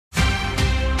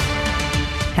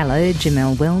Hello,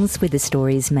 Jamelle Wells with the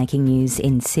stories making news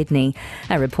in Sydney.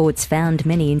 Our reports found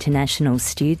many international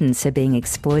students are being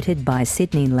exploited by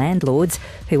Sydney landlords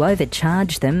who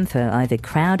overcharge them for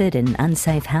overcrowded and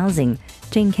unsafe housing.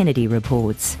 Jean Kennedy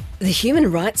reports. The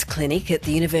Human Rights Clinic at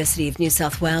the University of New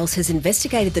South Wales has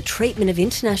investigated the treatment of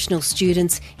international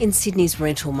students in Sydney's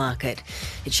rental market.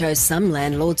 It shows some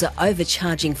landlords are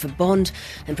overcharging for bond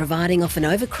and providing often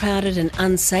overcrowded and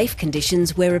unsafe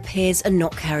conditions where repairs are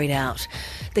not carried out.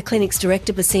 The clinic's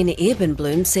director, Basina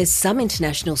Irbenbloom, says some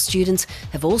international students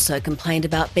have also complained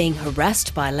about being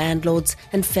harassed by landlords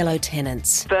and fellow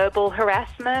tenants. Verbal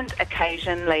harassment,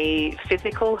 occasionally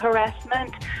physical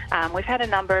harassment. We've had a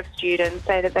number of students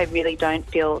say that they really don't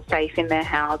feel safe in their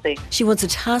housing. She wants a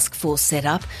task force set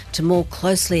up to more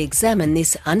closely examine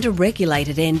this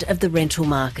under-regulated end of the rental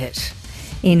market.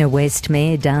 Inner West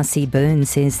Mayor Darcy Byrne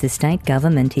says the state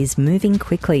government is moving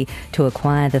quickly to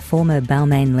acquire the former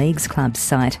Balmain Leagues Club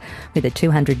site with a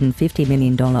 $250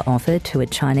 million offer to a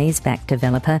Chinese-backed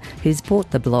developer who's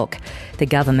bought the block. The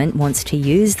government wants to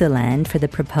use the land for the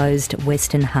proposed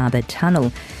Western Harbour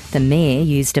Tunnel. The Mayor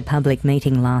used a public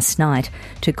meeting last night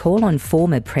to call on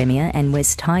former Premier and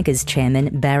West Tigers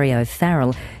chairman Barry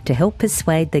O'Farrell to help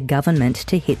persuade the government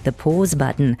to hit the pause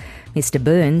button. Mr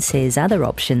Byrne says other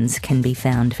options can be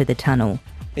found for the tunnel.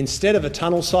 Instead of a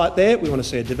tunnel site there, we want to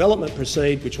see a development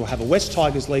proceed which will have a West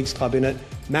Tigers Leagues Club in it,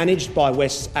 managed by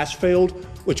West's Ashfield,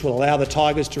 which will allow the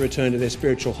Tigers to return to their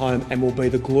spiritual home and will be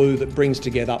the glue that brings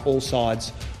together all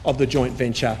sides of the joint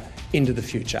venture into the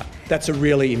future. That's a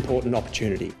really important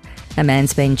opportunity. A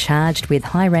man's been charged with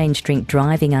high-range drink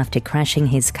driving after crashing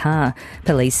his car.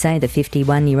 Police say the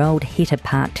 51-year-old hit a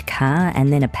parked car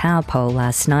and then a power pole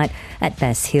last night at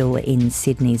Bass Hill in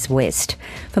Sydney's west.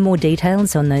 For more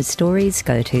details on those stories,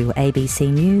 go to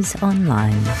ABC News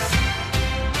Online.